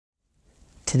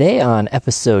Today on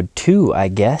episode 2, I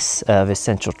guess, of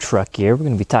Essential Truck Gear, we're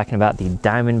going to be talking about the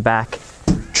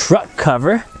DiamondBack truck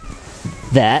cover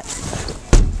that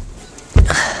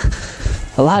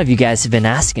a lot of you guys have been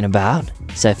asking about.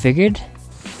 So I figured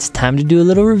it's time to do a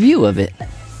little review of it.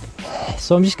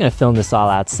 So I'm just going to film this all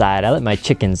outside. I let my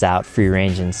chickens out free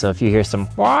ranging, so if you hear some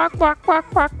quack, quack, quack,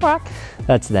 quack, quack,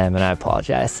 that's them, and I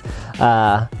apologize.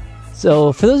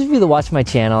 So for those of you that watch my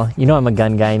channel, you know I'm a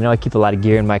gun guy, you know I keep a lot of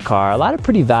gear in my car, a lot of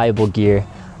pretty valuable gear.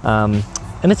 And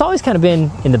it's always kind of been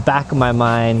in the back of my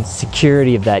mind,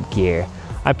 security of that gear.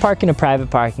 I park in a private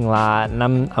parking lot and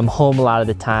I'm home a lot of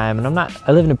the time, and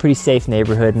I live in a pretty safe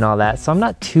neighborhood and all that, so I'm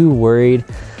not too worried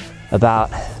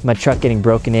about my truck getting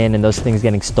broken in and those things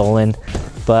getting stolen.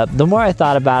 But the more I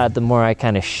thought about it, the more I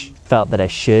kind of felt that I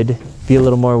should be a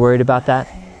little more worried about that.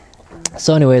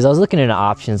 So anyways, I was looking into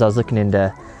options. I was looking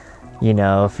into, you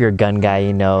know, if you're a gun guy,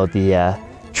 you know, the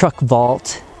truck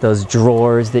vault, those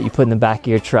drawers that you put in the back of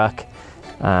your truck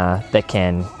that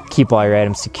can keep all your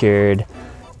items secured.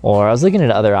 Or I was looking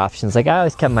at other options. Like I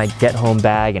always kept my get home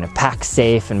bag and a pack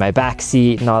safe and my back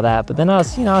seat and all that. But then I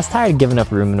was tired of giving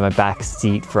up room in my back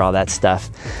seat for all that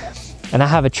stuff. And I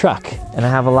have a truck and I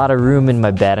have a lot of room in my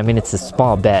bed. I mean, it's a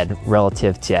small bed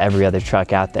relative to every other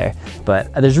truck out there,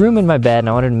 but there's room in my bed and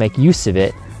I wanted to make use of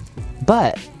it.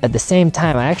 But at the same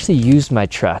time, I actually use my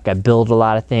truck. I build a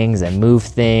lot of things, I move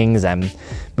things, I'm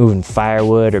moving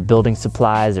firewood or building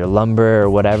supplies or lumber or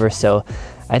whatever. So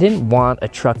I didn't want a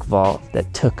truck vault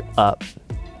that took up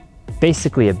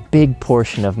basically a big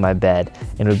portion of my bed,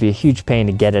 and it would be a huge pain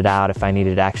to get it out if I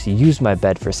needed to actually use my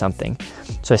bed for something.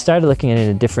 So I started looking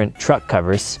into different truck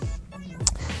covers,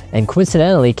 and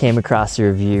coincidentally came across a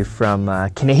review from a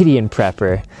Canadian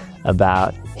prepper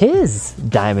about his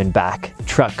DiamondBack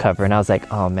truck cover, and I was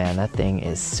like, oh man, that thing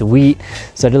is sweet.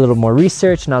 So I did a little more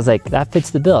research and I was like, that fits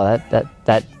the bill.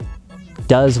 That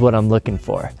does what I'm looking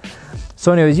for.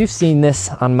 So anyways, you've seen this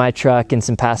on my truck in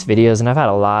some past videos, and I've had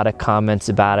a lot of comments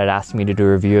about it, asking me to do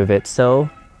a review of it, so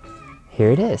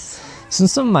here it is. So in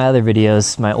some of my other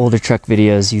videos, my older truck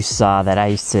videos, you saw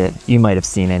that you might have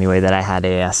seen anyway, that I had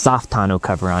a soft tonneau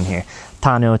cover on here.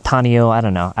 Tonneau, I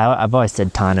don't know. I've always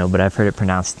said tonneau, but I've heard it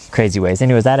pronounced crazy ways.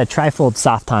 Anyways, I had a trifold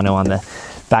soft tonneau on the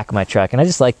back of my truck, and I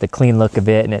just like the clean look of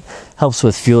it, and it helps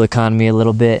with fuel economy a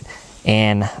little bit.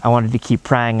 And I wanted to keep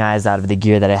prying eyes out of the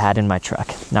gear that I had in my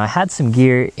truck. Now I had some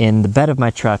gear in the bed of my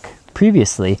truck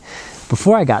previously,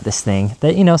 before I got this thing,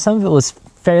 that, you know, some of it was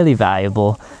fairly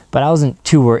valuable, but I wasn't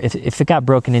too worried. If it got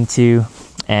broken into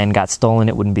and got stolen,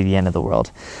 it wouldn't be the end of the world.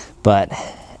 But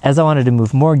as I wanted to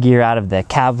move more gear out of the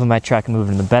cab of my truck and move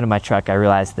it in the bed of my truck, I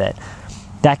realized that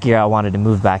that gear I wanted to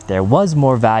move back there was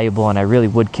more valuable, and I really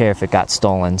would care if it got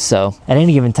stolen. So at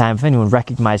any given time, if anyone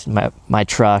recognized my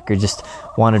truck or just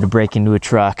wanted to break into a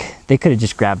truck, they could have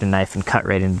just grabbed a knife and cut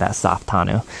right into that soft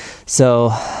tonneau. So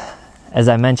as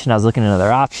I mentioned, I was looking at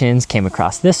other options, came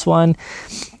across this one,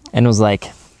 and was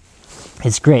like,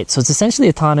 it's great. So it's essentially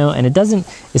a tonneau, and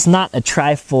it's not a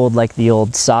trifold like the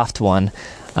old soft one.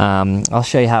 I'll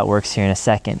show you how it works here in a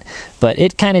second, but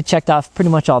it kind of checked off pretty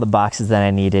much all the boxes that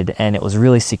I needed, and it was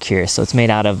really secure. So it's made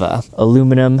out of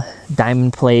aluminum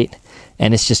diamond plate,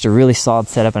 and it's just a really solid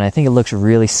setup, and I think it looks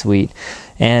really sweet.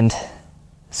 And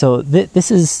so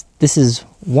this is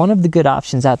one of the good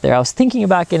options out there. I was thinking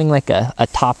about getting like a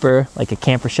topper, like a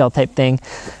camper shell type thing,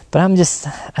 but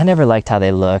I never liked how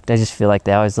they looked. I just feel like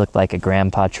they always look like a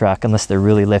grandpa truck, unless they're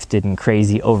really lifted and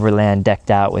crazy overland decked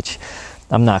out, which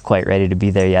I'm not quite ready to be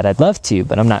there yet. I'd love to,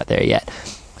 but I'm not there yet.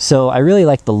 So I really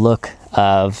like the look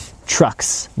of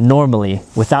trucks normally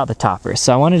without the topper.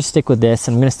 So I wanted to stick with this,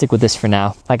 and I'm going to stick with this for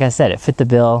now. Like I said, it fit the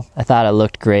bill. I thought it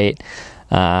looked great.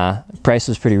 Price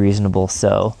was pretty reasonable,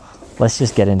 so let's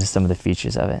just get into some of the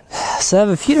features of it. So I have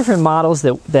a few different models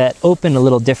that open a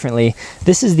little differently.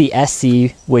 This is the SE,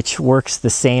 which works the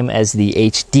same as the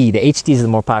HD. The HD is the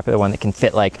more popular one that can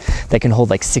hold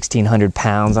like 1,600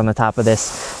 pounds on the top of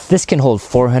this. This can hold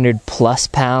 400 plus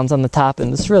pounds on the top,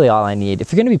 and that's really all I need.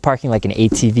 If you're gonna be parking like an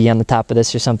ATV on the top of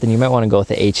this or something, you might wanna go with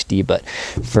the HD, but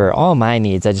for all my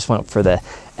needs, I just went for the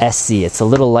SE. It's a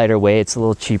little lighter weight, it's a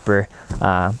little cheaper,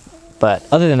 but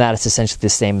other than that, it's essentially the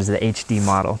same as the HD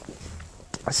model.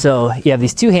 So you have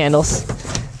these two handles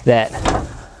that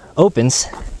opens.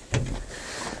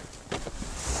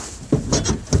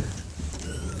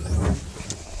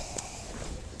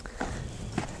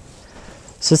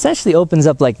 So essentially opens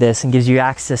up like this and gives you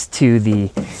access to the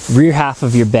rear half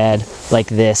of your bed like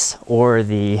this, or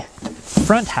the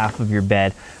front half of your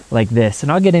bed like this.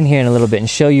 And I'll get in here in a little bit and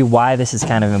show you why this is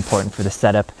kind of important for the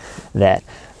setup that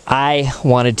I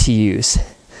wanted to use.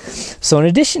 So in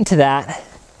addition to that,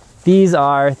 these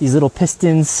are these little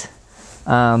pistons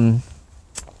and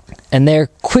they're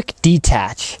quick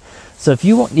detach. So if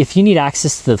you need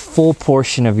access to the full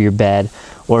portion of your bed,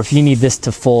 or if you need this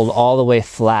to fold all the way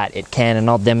flat, it can, and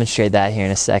I'll demonstrate that here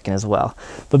in a second as well.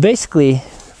 But basically,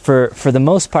 for the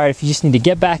most part, if you just need to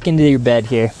get back into your bed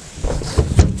here,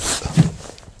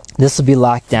 this will be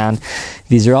locked down.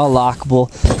 These are all lockable,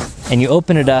 and you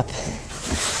open it up,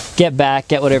 get back,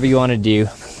 get whatever you want to do,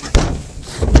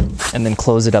 and then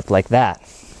close it up like that.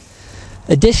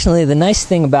 Additionally, the nice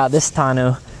thing about this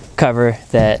tonneau cover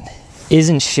that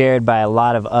isn't shared by a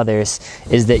lot of others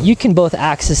is that you can both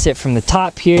access it from the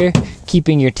top here,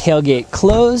 keeping your tailgate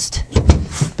closed,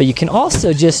 but you can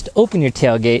also just open your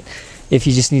tailgate if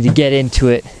you just need to get into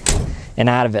it and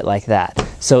out of it like that.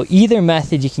 So either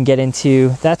method you can get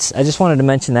into. I just wanted to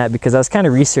mention that because I was kind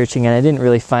of researching and I didn't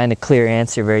really find a clear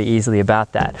answer very easily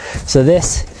about that. So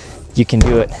this, you can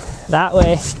do it that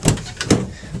way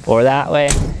or that way,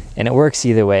 and it works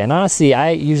either way. And honestly,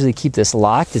 I usually keep this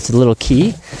locked. It's a little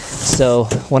key. So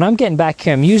when I'm getting back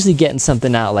here, I'm usually getting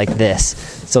something out like this.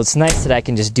 So it's nice that I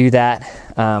can just do that.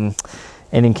 And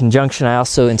in conjunction, I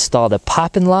also installed a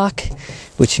pop-and lock,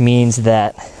 which means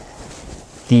that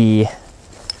the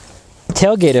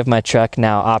tailgate of my truck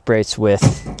now operates with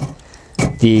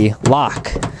the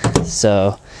lock.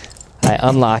 So I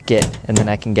unlock it and then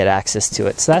I can get access to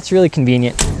it. So that's really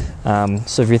convenient.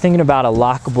 So if you're thinking about a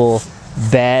lockable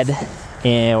bed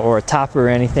or a topper or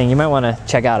anything, you might want to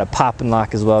check out a pop and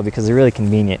lock as well because they're really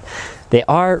convenient. They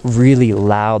are really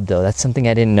loud though. That's something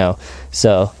I didn't know.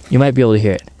 So you might be able to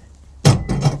hear it.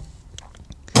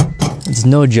 It's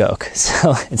no joke.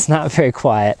 So it's not very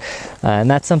quiet. And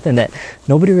that's something that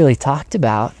nobody really talked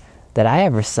about that I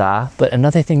ever saw. But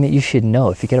another thing that you should know,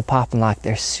 if you get a pop and lock,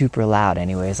 they're super loud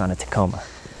anyways on a Tacoma.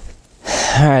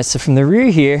 All right, so from the rear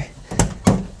here,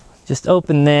 just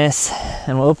open this,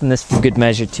 and we'll open this for good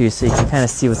measure too, so you can kind of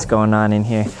see what's going on in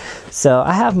here. So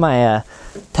I have my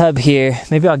tub here.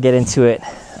 Maybe I'll get into it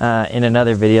in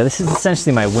another video. This is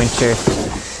essentially my winter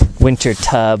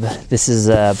tub. This is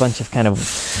a bunch of kind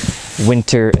of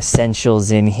winter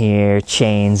essentials in here,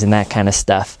 chains and that kind of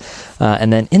stuff.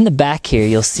 And then in the back here,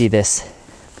 you'll see this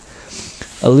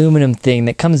aluminum thing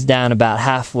that comes down about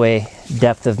halfway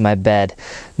depth of my bed.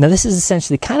 Now this is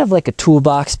essentially kind of like a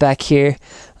toolbox back here,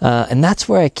 and that's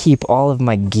where I keep all of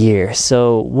my gear.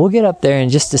 So we'll get up there in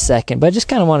just a second, but I just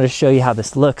kind of wanted to show you how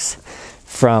this looks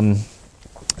from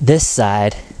this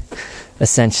side.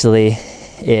 Essentially,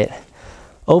 it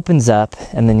opens up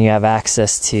and then you have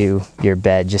access to your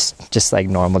bed just like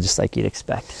normal, just like you'd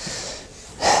expect.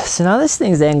 So now this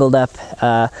thing's angled up,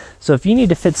 so if you need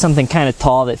to fit something kind of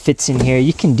tall that fits in here,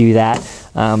 you can do that.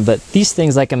 But these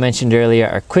things, like I mentioned earlier,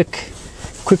 are quick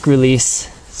release.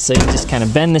 So you just kind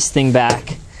of bend this thing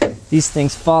back. These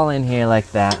things fall in here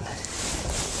like that.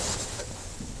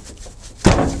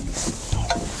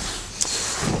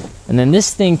 And then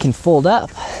this thing can fold up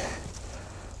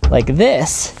like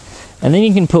this. And then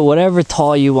you can put whatever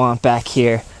tall you want back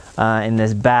here in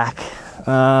this back.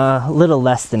 A little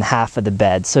less than half of the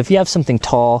bed. So if you have something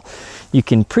tall, you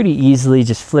can pretty easily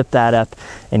just flip that up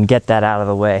and get that out of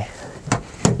the way.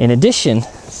 In addition,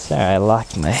 sorry, I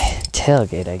locked my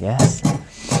tailgate, I guess.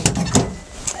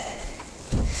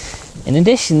 In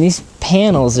addition, these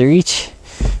panels are each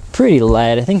pretty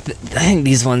light. I think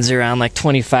these ones are around like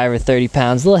 25 or 30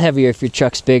 pounds, a little heavier if your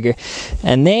truck's bigger.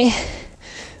 And they,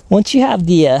 once you have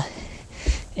the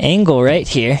angle right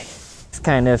here, it's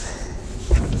kind of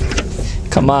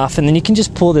come off, and then you can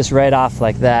just pull this right off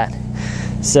like that.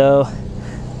 So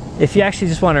if you actually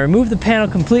just want to remove the panel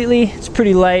completely, it's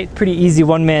pretty light, pretty easy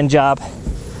one-man job.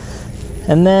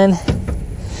 And then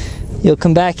you'll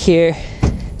come back here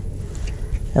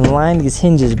and line these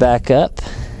hinges back up,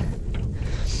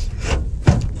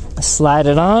 slide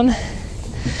it on,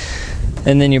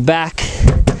 and then you're back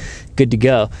good to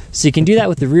go. So you can do that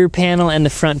with the rear panel and the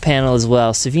front panel as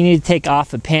well. So if you need to take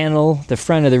off a panel, the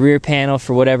front or the rear panel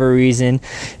for whatever reason,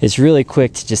 it's really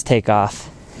quick to just take off.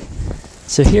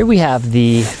 So here we have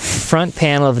the front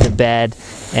panel of the bed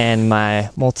and my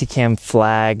multicam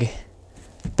flag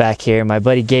back here. My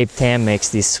buddy Gabe Tam makes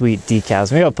these sweet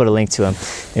decals. Maybe I'll put a link to him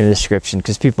in the description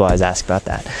because people always ask about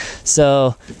that.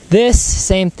 So this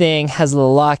same thing has a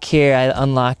little lock here. I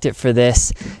unlocked it for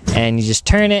this, and you just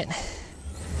turn it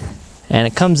and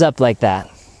it comes up like that.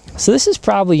 So this is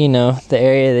probably, you know, the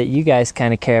area that you guys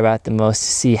kind of care about the most, to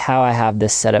see how I have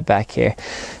this set up back here.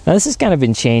 Now this has kind of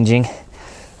been changing.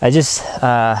 I just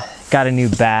got a new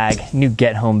bag, new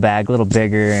get home bag, a little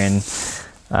bigger and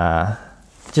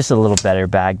just a little better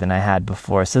bag than I had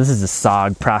before. So this is a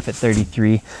SOG Profit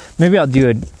 33. Maybe I'll do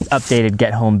an updated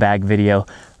get home bag video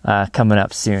coming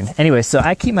up soon. Anyway, so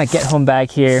I keep my get home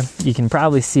bag here. You can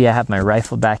probably see I have my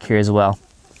rifle back here as well.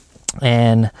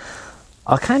 And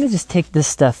I'll kind of just take this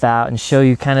stuff out and show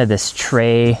you kind of this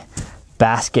tray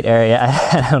basket area.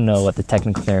 I don't know what the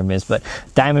technical term is, but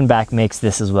DiamondBack makes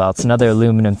this as well. It's another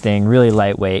aluminum thing, really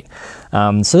lightweight.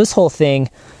 So this whole thing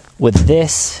with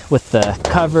the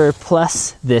cover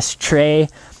plus this tray,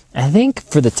 I think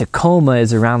for the Tacoma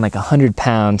is around like 100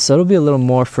 pounds. So it'll be a little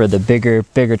more for the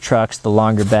bigger trucks, the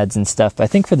longer beds and stuff. But I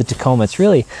think for the Tacoma,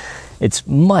 it's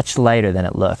much lighter than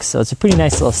it looks. So it's a pretty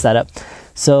nice little setup.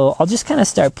 So I'll just kind of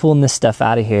start pulling this stuff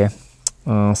out of here.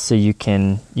 So you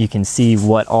can see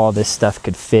what all this stuff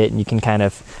could fit, and you can kind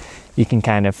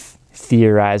of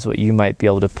theorize what you might be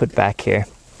able to put back here.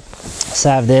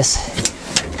 So I have this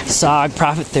SOG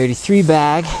Prophet 33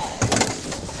 bag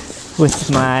with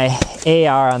my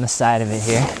AR on the side of it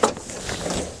here.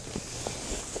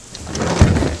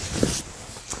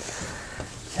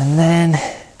 And then,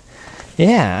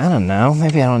 yeah, I don't know,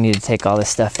 maybe I don't need to take all this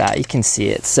stuff out. You can see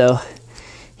it. So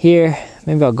here,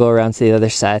 maybe I'll go around to the other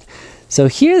side. So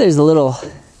here there's the little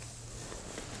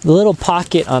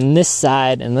pocket on this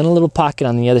side, and then a little pocket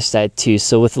on the other side too.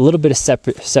 So with a little bit of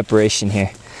separation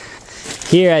here.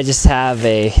 Here I just have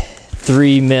a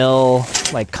 3 mil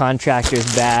like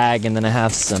contractor's bag, and then I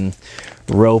have some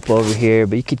rope over here,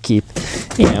 but you could keep,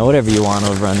 whatever you want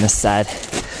over on this side.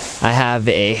 I have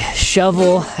a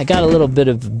shovel. I got a little bit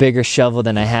of a bigger shovel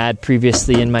than I had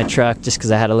previously in my truck, just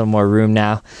because I had a little more room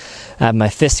now. I have my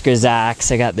Fisker's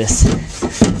axe. I got this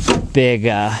big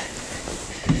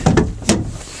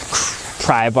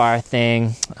pry bar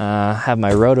thing. I have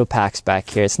my Rotopax back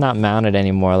here. It's not mounted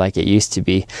anymore like it used to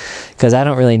be, because I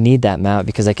don't really need that mount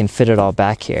because I can fit it all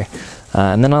back here.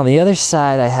 And then on the other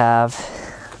side I have,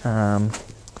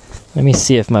 let me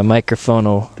see if my microphone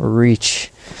will reach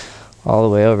all the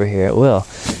way over here. It will.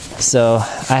 So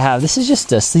I have, this is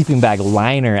just a sleeping bag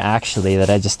liner actually that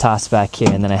I just tossed back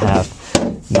here, and then I have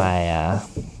my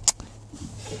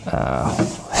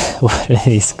what are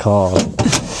these called?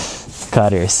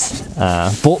 Cutters,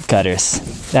 bolt cutters.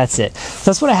 That's it.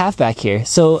 So that's what I have back here.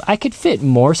 So I could fit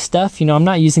more stuff. I'm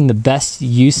not using the best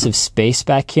use of space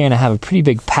back here, and I have a pretty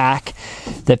big pack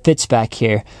that fits back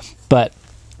here, but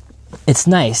it's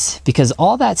nice because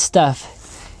all that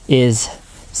stuff is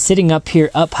sitting up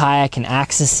here up high. I can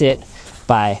access it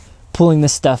by pulling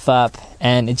this stuff up,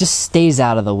 and it just stays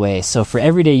out of the way. So for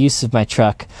everyday use of my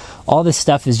truck, all this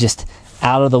stuff is just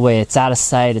out of the way. It's out of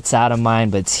sight, it's out of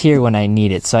mind, but it's here when I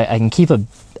need it. So I can keep a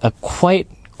quite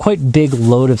big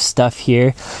load of stuff here,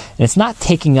 and it's not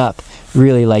taking up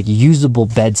really like usable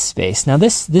bed space. Now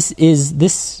this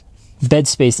bed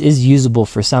space is usable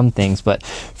for some things, but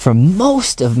for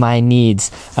most of my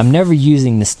needs, I'm never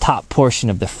using this top portion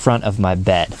of the front of my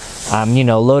bed. I'm,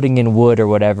 loading in wood or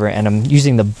whatever, and I'm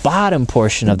using the bottom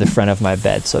portion of the front of my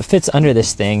bed. So it fits under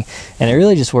this thing, and it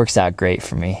really just works out great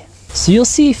for me. So you'll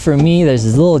see for me, there's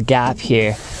this little gap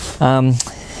here. And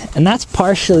that's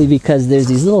partially because there's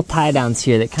these little tie downs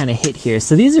here that kind of hit here.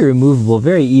 So these are removable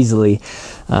very easily.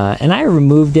 And I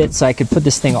removed it so I could put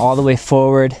this thing all the way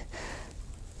forward.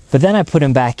 But then I put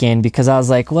them back in because I was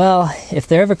like, well, if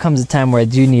there ever comes a time where I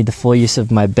do need the full use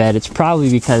of my bed, it's probably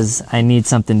because I need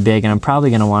something big, and I'm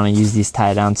probably going to want to use these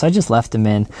tie downs. So I just left them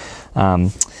in.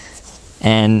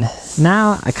 And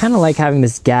now I kind of like having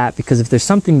this gap, because if there's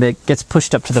something that gets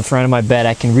pushed up to the front of my bed,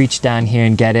 I can reach down here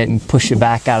and get it and push it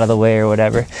back out of the way or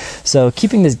whatever. So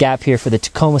keeping this gap here for the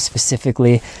Tacoma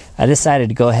specifically, I decided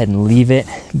to go ahead and leave it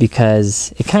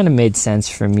because it kind of made sense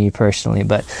for me personally.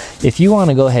 But if you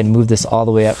want to go ahead and move this all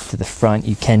the way up to the front,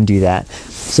 you can do that.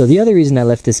 So the other reason I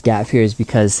left this gap here is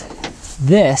because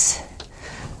this,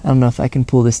 I don't know if I can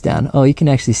pull this down. Oh, you can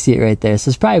actually see it right there. So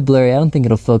it's probably blurry. I don't think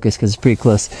it'll focus because it's pretty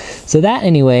close. So that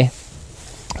anyway,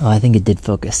 oh, I think it did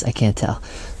focus. I can't tell.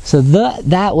 So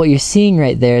what you're seeing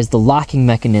right there is the locking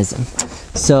mechanism.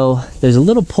 So there's a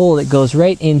little pole that goes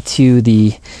right into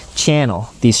the channel,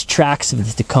 these tracks of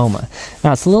the Tacoma.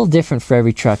 Now it's a little different for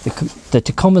every truck. The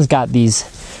Tacoma's got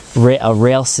a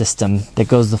rail system that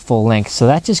goes the full length. So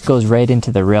that just goes right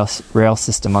into the rail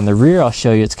system. On the rear, I'll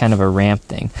show you, it's kind of a ramp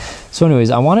thing. So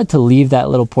anyways, I wanted to leave that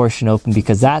little portion open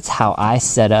because that's how I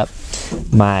set up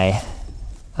my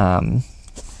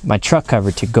my truck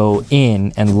cover to go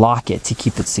in and lock it to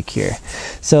keep it secure.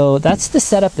 So that's the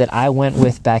setup that I went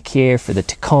with back here for the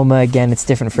Tacoma. Again, it's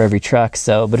different for every truck.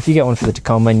 But if you get one for the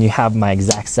Tacoma and you have my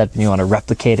exact setup and you want to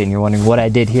replicate it and you're wondering what I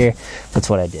did here, that's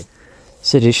what I did.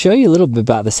 So to show you a little bit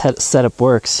about this setup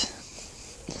works,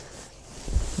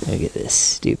 look at this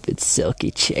stupid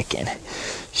silky chicken.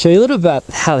 Show you a little about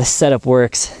how this setup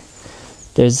works.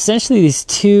 There's essentially these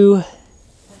two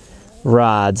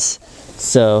rods.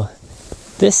 So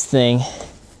this thing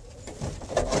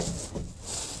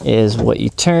is what you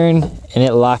turn and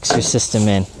it locks your system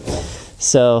in.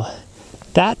 So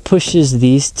that pushes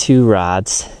these two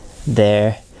rods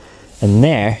there and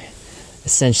there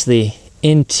essentially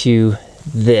into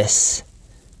this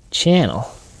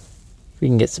channel. We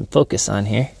can get some focus on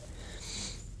here.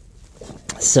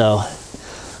 So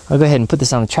I'll go ahead and put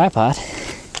this on the tripod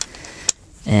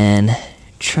and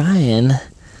try and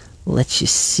let you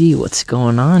see what's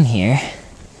going on here.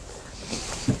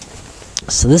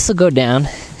 So this will go down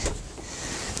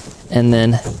and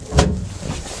then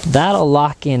that'll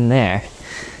lock in there.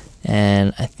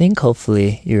 And I think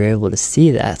hopefully you're able to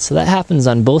see that. So that happens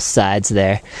on both sides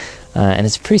there. And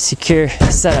it's a pretty secure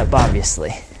setup,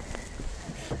 obviously.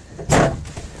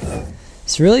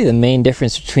 So really the main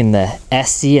difference between the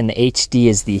SE and the HD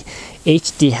is the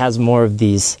HD has more of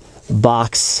these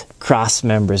box cross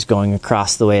members going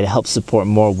across the way to help support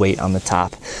more weight on the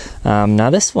top. Now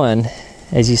this one,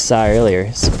 as you saw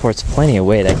earlier, supports plenty of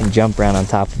weight. I can jump around on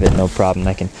top of it, no problem.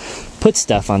 I can put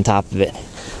stuff on top of it.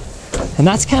 And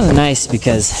that's kind of nice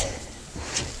because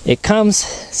it comes,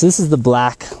 so this is the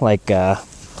black, like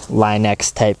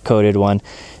Line-X type coated one.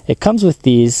 It comes with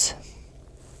these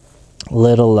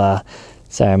little,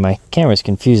 sorry, my camera's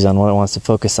confused on what it wants to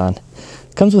focus on.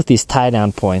 It comes with these tie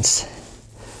down points.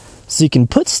 So you can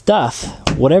put stuff,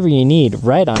 whatever you need,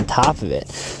 right on top of it.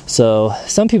 So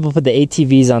some people put the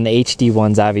ATVs on the HD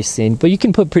ones, obviously, but you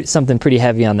can put something pretty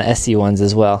heavy on the SE ones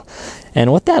as well.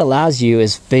 And what that allows you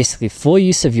is basically full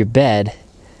use of your bed,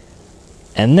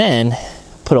 and then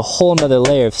put a whole nother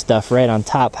layer of stuff right on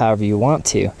top however you want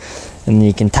to. And then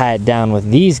you can tie it down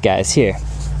with these guys here.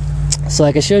 So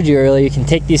like I showed you earlier, you can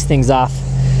take these things off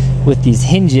with these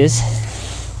hinges.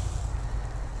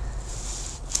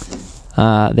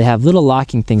 They have little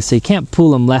locking things, so you can't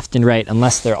pull them left and right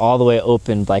unless they're all the way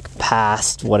open, like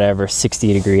past whatever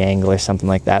 60-degree angle or something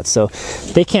like that. So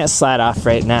they can't slide off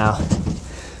right now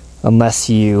unless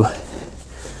you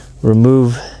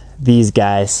remove these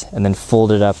guys and then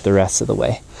fold it up the rest of the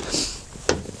way.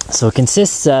 So it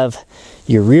consists of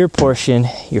your rear portion,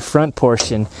 your front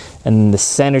portion, and the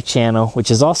center channel,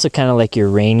 which is also kind of like your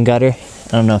rain gutter. I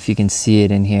don't know if you can see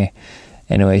it in here.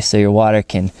 Anyway, so your water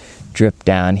can drip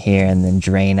down here and then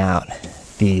drain out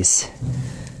these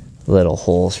little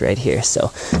holes right here.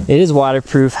 So it is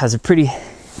waterproof, has a pretty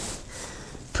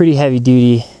heavy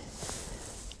duty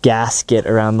gasket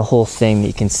around the whole thing that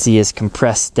you can see is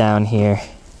compressed down here.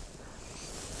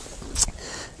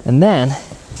 And then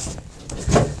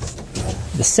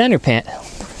the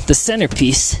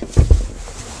centerpiece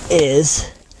is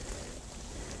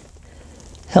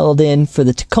held in. For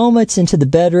the Tacoma, it's into the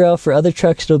bed rail. For other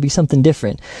trucks, it'll be something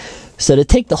different. So to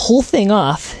take the whole thing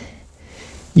off,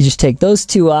 you just take those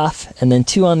two off and then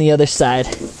two on the other side.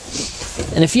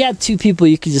 And if you had two people,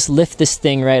 you could just lift this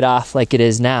thing right off like it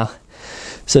is now.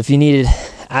 So if you needed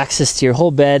access to your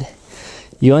whole bed,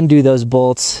 you undo those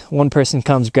bolts. One person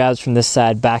comes, grabs from this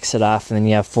side, backs it off, and then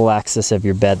you have full access of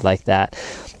your bed like that.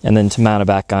 And then to mount it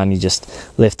back on, you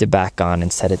just lift it back on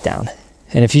and set it down.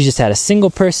 And if you just had a single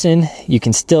person, you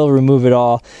can still remove it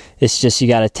all. It's just you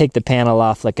got to take the panel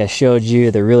off like I showed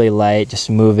you. They're really light. Just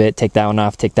move it, take that one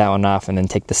off, and then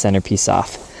take the centerpiece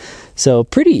off. So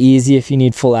pretty easy if you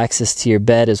need full access to your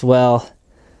bed as well.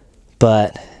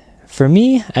 But for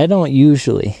me, I don't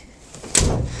usually.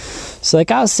 So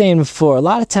like I was saying before, a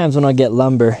lot of times when I get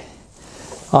lumber,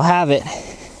 I'll have it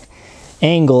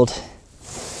angled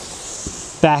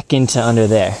back into under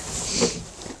there.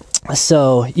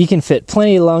 So you can fit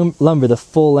plenty of lumber the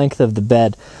full length of the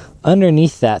bed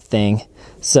underneath that thing.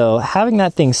 So having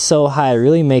that thing so high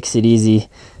really makes it easy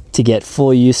to get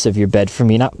full use of your bed for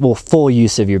me. Full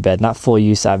use of your bed, not full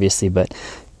use obviously, but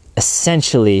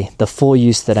essentially the full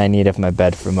use that I need of my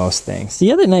bed for most things.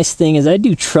 The other nice thing is I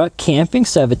do truck camping,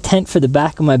 so I have a tent for the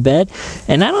back of my bed,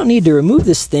 and I don't need to remove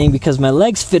this thing because my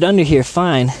legs fit under here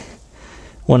fine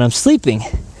when I'm sleeping.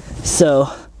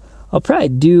 So I'll probably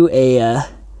do a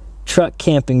truck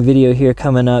camping video here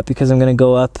coming up, because I'm going to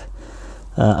go up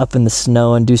in the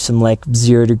snow and do some like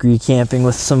 0-degree camping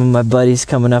with some of my buddies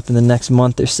coming up in the next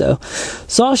month or so.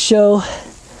 So I'll show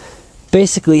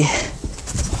basically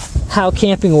how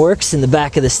camping works in the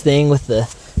back of this thing with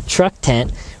the truck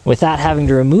tent without having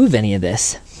to remove any of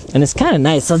this. And it's kind of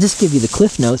nice. I'll just give you the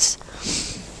cliff notes.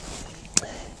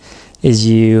 Is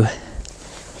you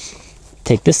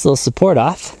take this little support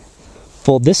off,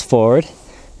 fold this forward,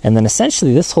 and then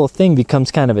essentially this whole thing becomes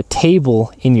kind of a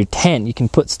table in your tent. You can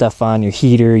put stuff on, your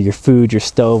heater, your food, your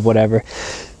stove, whatever,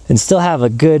 and still have a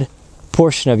good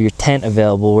portion of your tent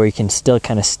available where you can still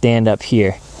kind of stand up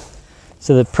here.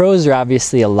 So the pros are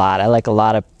obviously a lot. I like a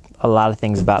lot a lot of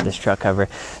things about this truck cover.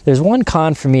 There's one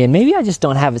con for me, and maybe I just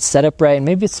don't have it set up right, and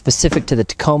maybe it's specific to the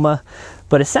Tacoma,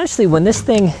 but essentially when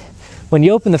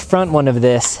you open the front one of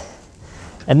this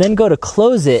and then go to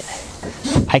close it,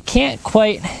 I can't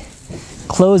quite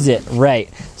close it right.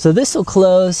 So this will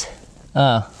close,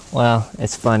 well,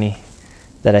 it's funny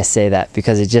that I say that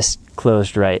because it just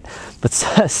closed right. But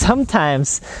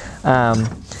sometimes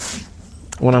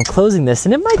when I'm closing this,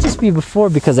 and it might just be before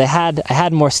because I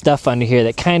had more stuff under here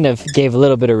that kind of gave a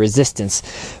little bit of resistance.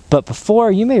 But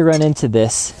before, you may run into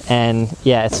this, and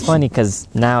yeah, it's funny because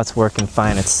now it's working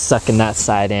fine. It's sucking that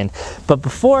side in. But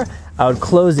before, I would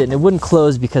close it and it wouldn't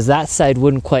close because that side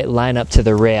wouldn't quite line up to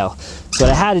the rail. So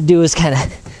what I had to do was kind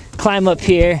of climb up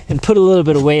here and put a little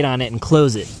bit of weight on it and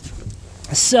close it.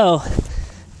 So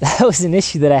that was an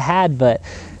issue that I had, but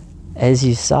as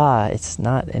you saw, it's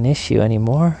not an issue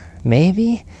anymore.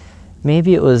 Maybe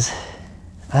it was,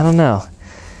 I don't know.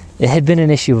 It had been an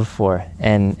issue before,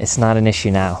 and it's not an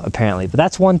issue now, apparently. But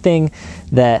that's one thing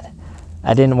that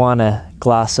I didn't want to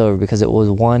gloss over because it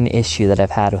was one issue that I've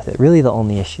had with it. Really the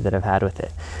only issue that I've had with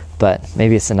it. But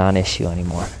maybe it's a non-issue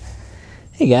anymore.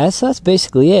 Hey guys, so that's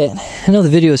basically it. I know the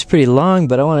video is pretty long,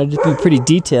 but I wanted to be pretty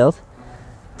detailed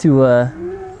to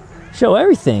show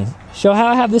everything. Show how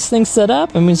I have this thing set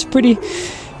up. I mean, it's a pretty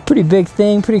big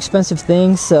thing, pretty expensive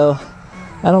thing, so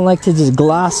I don't like to just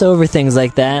gloss over things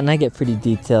like that, and I get pretty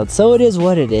detailed. So it is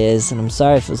what it is, and I'm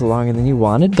sorry if it was longer than you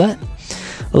wanted, but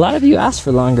a lot of you asked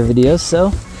for longer videos,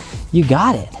 so you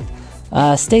got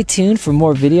it. Stay tuned for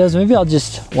more videos. Maybe I'll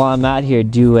just, while I'm out here,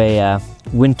 do a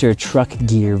winter truck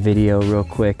gear video real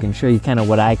quick and show you kind of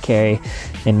what I carry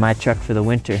in my truck for the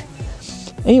winter.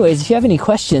 Anyways, if you have any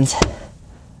questions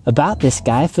about this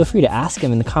guy, feel free to ask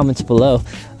him in the comments below.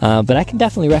 But I can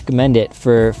definitely recommend it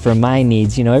for my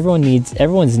needs. You know,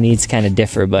 everyone's needs kind of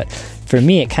differ, but for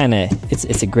me,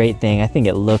 it's a great thing. I think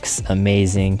it looks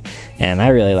amazing, and I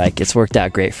really like it. It's worked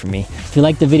out great for me. If you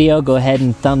liked the video, go ahead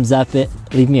and thumbs up it.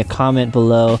 Leave me a comment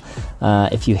below.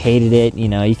 If you hated it, you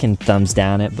know, you can thumbs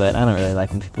down it, but I don't really like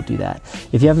when people do that.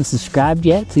 If you haven't subscribed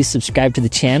yet, please subscribe to the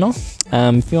channel.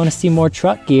 If you want to see more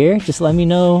truck gear, just let me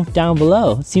know down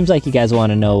below. It seems like you guys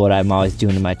want to know what I'm always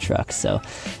doing to my truck, so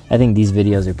I think these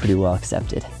videos are pretty well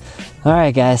accepted. All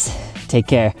right, guys, take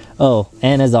care. Oh,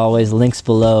 and as always, links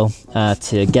below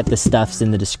to get the stuffs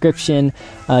in the description.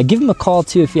 Give them a call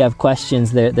too if you have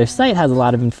questions. Their site has a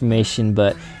lot of information,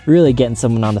 but really getting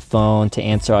someone on the phone to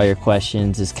answer all your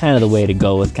questions is kind of the way to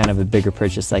go with kind of a bigger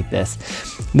purchase like this.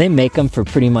 They make them for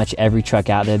pretty much every truck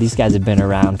out there. These guys have been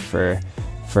around for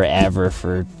forever,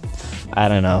 for I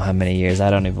don't know how many years. I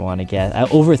don't even want to guess.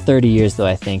 Over 30 years though,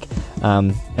 I think.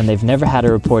 And they've never had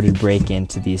a reported break-in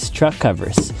to these truck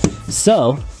covers.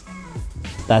 So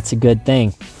that's a good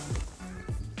thing.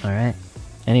 All right.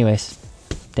 Anyways,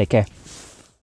 take care.